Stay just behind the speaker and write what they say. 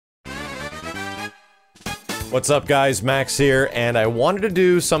What's up guys, Max here, and I wanted to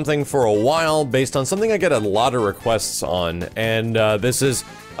do something for a while based on something I get a lot of requests on, and this is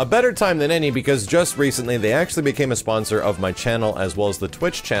a better time than any because just recently they actually became a sponsor of my channel as well as the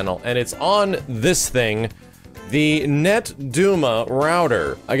Twitch channel, and it's on this thing, the NetDuma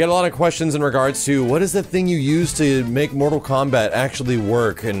router. I get a lot of questions in regards to what is the thing you use to make Mortal Kombat actually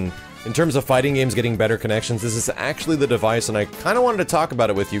work, and in terms of fighting games getting better connections, this is actually the device, and I kind of wanted to talk about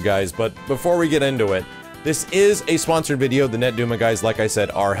it with you guys, but before we get into it, this is a sponsored video. The NetDuma guys, like I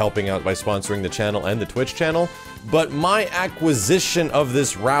said, are helping out by sponsoring the channel and the Twitch channel, but my acquisition of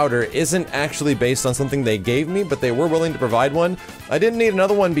this router isn't actually based on something they gave me, but they were willing to provide one. I didn't need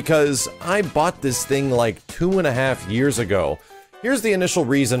another one because I bought this thing like 2.5 years ago. Here's the initial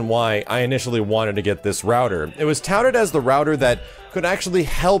reason why I initially wanted to get this router. It was touted as the router that could actually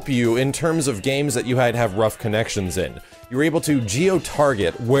help you in terms of games that you had to have rough connections in. You were able to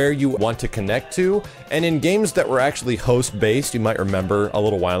geo-target where you want to connect to, and in games that were actually host-based, you might remember a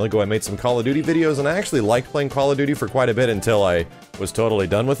little while ago I made some Call of Duty videos, and I actually liked playing Call of Duty for quite a bit until I was totally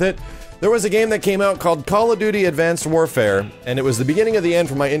done with it. There was a game that came out called Call of Duty Advanced Warfare, and it was the beginning of the end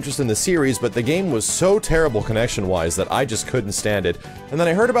for my interest in the series, but the game was so terrible connection-wise that I just couldn't stand it. And then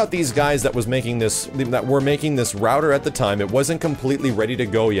I heard about these guys that were making this router at the time. It wasn't completely ready to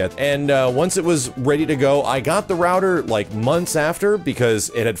go yet, and once it was ready to go, I got the router like months after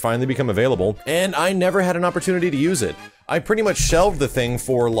because it had finally become available, and I never had an opportunity to use it. I pretty much shelved the thing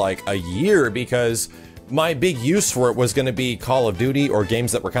for like a year because my big use for it was going to be Call of Duty or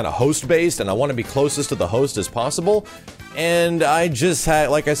games that were kind of host-based, and I want to be closest to the host as possible, and I just had,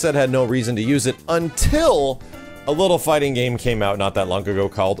 like I said, had no reason to use it until a little fighting game came out not that long ago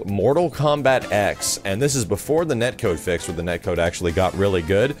called Mortal Kombat X, and this is before the netcode fix, where the netcode actually got really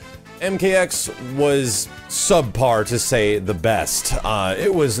good. MKX was subpar to say the best.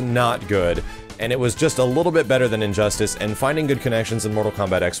 It was not good, and it was just a little bit better than Injustice, and finding good connections in Mortal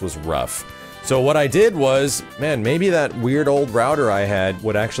Kombat X was rough. So what I did was, man, maybe that weird old router I had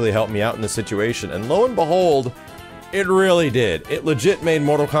would actually help me out in the situation, and lo and behold, it really did. It legit made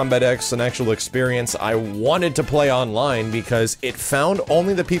Mortal Kombat X an actual experience I wanted to play online because it found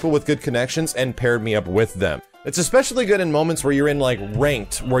only the people with good connections and paired me up with them. It's especially good in moments where you're in like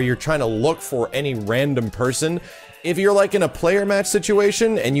ranked, where you're trying to look for any random person. If you're like in a player match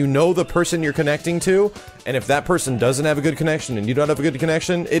situation and you know the person you're connecting to, and if that person doesn't have a good connection and you don't have a good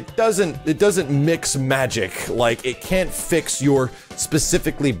connection, it doesn't mix magic. Like, it can't fix your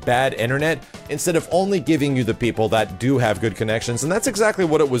specifically bad internet instead of only giving you the people that do have good connections, and that's exactly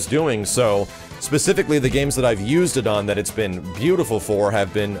what it was doing. So specifically the games that I've used it on that it's been beautiful for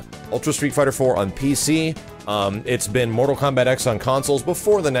have been Ultra Street Fighter 4 on PC, it's been Mortal Kombat X on consoles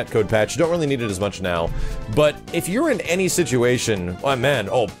before the netcode patch. You don't really need it as much now. But if you're in any situation, oh man,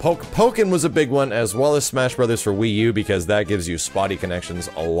 Pokken was a big one, as well as Smash Brothers for Wii U, because that gives you spotty connections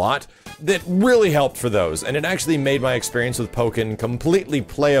a lot. That really helped for those, and it actually made my experience with Pokken completely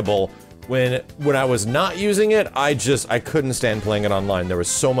playable. When I was not using it, I couldn't stand playing it online. There was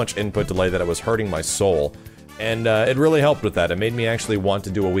so much input delay that it was hurting my soul. And it really helped with that. It made me actually want to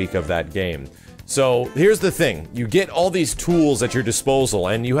do a week of that game. So here's the thing, you get all these tools at your disposal,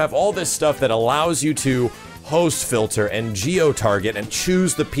 and you have all this stuff that allows you to host filter and geo-target and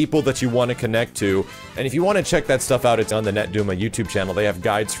choose the people that you want to connect to. And if you want to check that stuff out, it's on the NetDuma YouTube channel. They have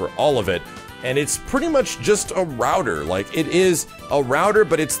guides for all of it. And it's pretty much just a router. Like, it is a router,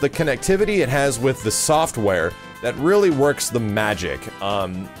 but it's the connectivity it has with the software that really works the magic.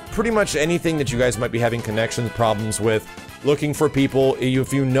 Pretty much anything that you guys might be having connection problems with, looking for people,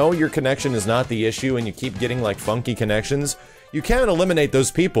 if you know your connection is not the issue and you keep getting like funky connections, you can eliminate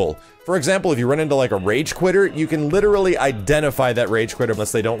those people. For example, if you run into like a rage quitter, you can literally identify that rage quitter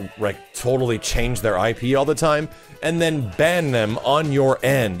unless they don't like totally change their IP all the time, and then ban them on your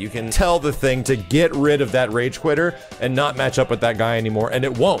end. You can tell the thing to get rid of that rage quitter and not match up with that guy anymore, and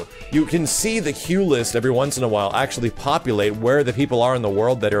it won't. You can see the queue list every once in a while actually populate where the people are in the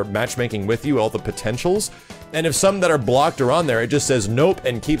world that are matchmaking with you, all the potentials. And if some that are blocked are on there, it just says nope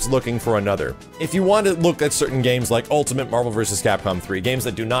and keeps looking for another. If you want to look at certain games like Ultimate Marvel vs. Capcom 3, games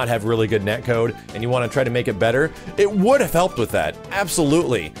that do not have really good netcode, and you want to try to make it better, it would have helped with that,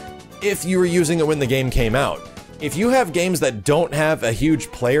 absolutely, if you were using it when the game came out. If you have games that don't have a huge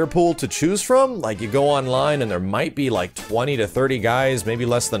player pool to choose from, like you go online and there might be like 20 to 30 guys, maybe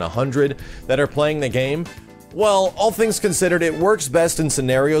less than 100, that are playing the game, well, all things considered, it works best in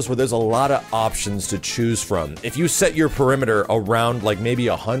scenarios where there's a lot of options to choose from. If you set your perimeter around like maybe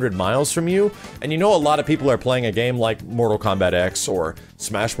 100 miles from you, and you know a lot of people are playing a game like Mortal Kombat X or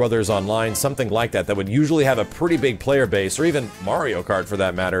Smash Brothers Online, something like that, that would usually have a pretty big player base, or even Mario Kart for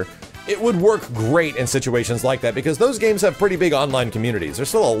that matter, it would work great in situations like that because those games have pretty big online communities. There's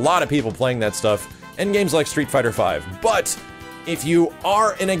still a lot of people playing that stuff in games like Street Fighter V. But if you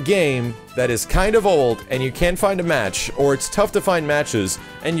are in a game that is kind of old and you can't find a match, or it's tough to find matches,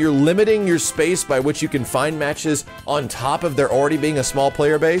 and you're limiting your space by which you can find matches on top of there already being a small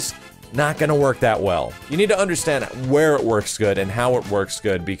player base, not gonna work that well. You need to understand where it works good and how it works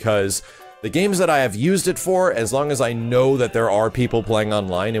good, because the games that I have used it for, as long as I know that there are people playing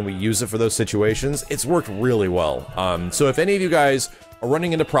online and we use it for those situations, it's worked really well. So if any of you guys are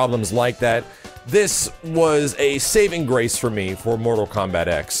running into problems like that, this was a saving grace for me for Mortal Kombat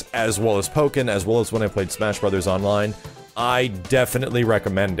X, as well as Pokken, as well as when I played Smash Brothers Online. I definitely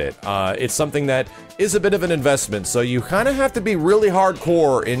recommend it. It's something that is a bit of an investment, so you kind of have to be really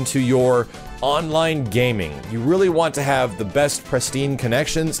hardcore into your online gaming. You really want to have the best pristine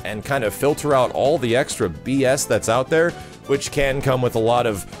connections and kind of filter out all the extra BS that's out there, which can come with a lot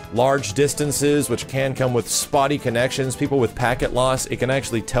of large distances, which can come with spotty connections, people with packet loss. It can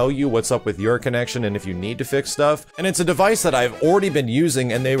actually tell you what's up with your connection and if you need to fix stuff. And it's a device that I've already been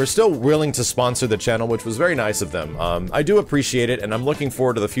using, and they were still willing to sponsor the channel, which was very nice of them. I do appreciate it, and I'm looking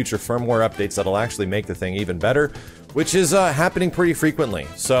forward to the future firmware updates that'll actually make the thing even better, which is happening pretty frequently.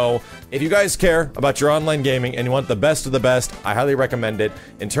 So if you guys care about your online gaming and you want the best of the best, I highly recommend it.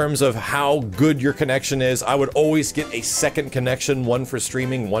 In terms of how good your connection is, I would always get a second connection, one for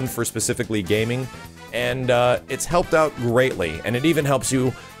streaming, one for specifically gaming, and it's helped out greatly. And it even helps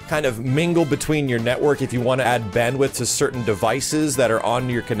you kind of mingle between your network. If you want to add bandwidth to certain devices that are on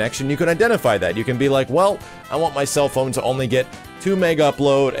your connection, you can identify that. You can be like, well, I want my cell phone to only get 2 meg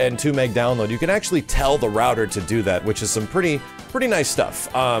upload and 2 meg download. You can actually tell the router to do that, which is some pretty nice stuff.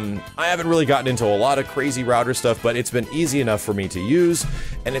 I haven't really gotten into a lot of crazy router stuff, but it's been easy enough for me to use,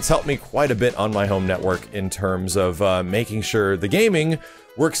 and it's helped me quite a bit on my home network in terms of making sure the gaming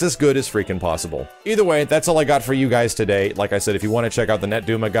works as good as freaking possible. Either way, that's all I got for you guys today. Like I said, if you want to check out the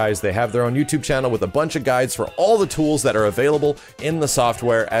NetDuma guys, they have their own YouTube channel with a bunch of guides for all the tools that are available in the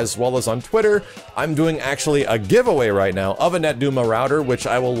software, as well as on Twitter. I'm doing actually a giveaway right now of a NetDuma router, which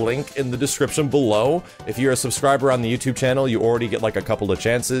I will link in the description below. If you're a subscriber on the YouTube channel, you already get like a couple of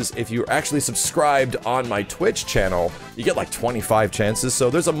chances. If you're actually subscribed on my Twitch channel, you get like 25 chances. So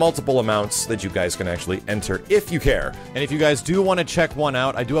there's a multiple amounts that you guys can actually enter if you care. And if you guys do want to check one out,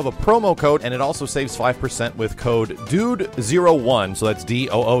 I do have a promo code, and it also saves 5% with code DOOD01, so that's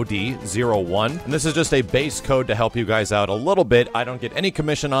DOOD01, and this is just a base code to help you guys out a little bit. I don't get any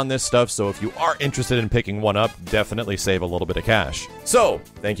commission on this stuff, so if you are interested in picking one up, definitely save a little bit of cash. So,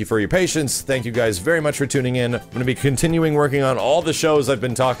 thank you for your patience, thank you guys very much for tuning in. I'm going to be continuing working on all the shows I've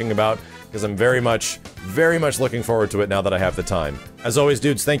been talking about, because I'm very much looking forward to it now that I have the time. As always,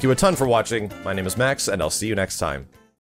 dudes, thank you a ton for watching. My name is Max, and I'll see you next time.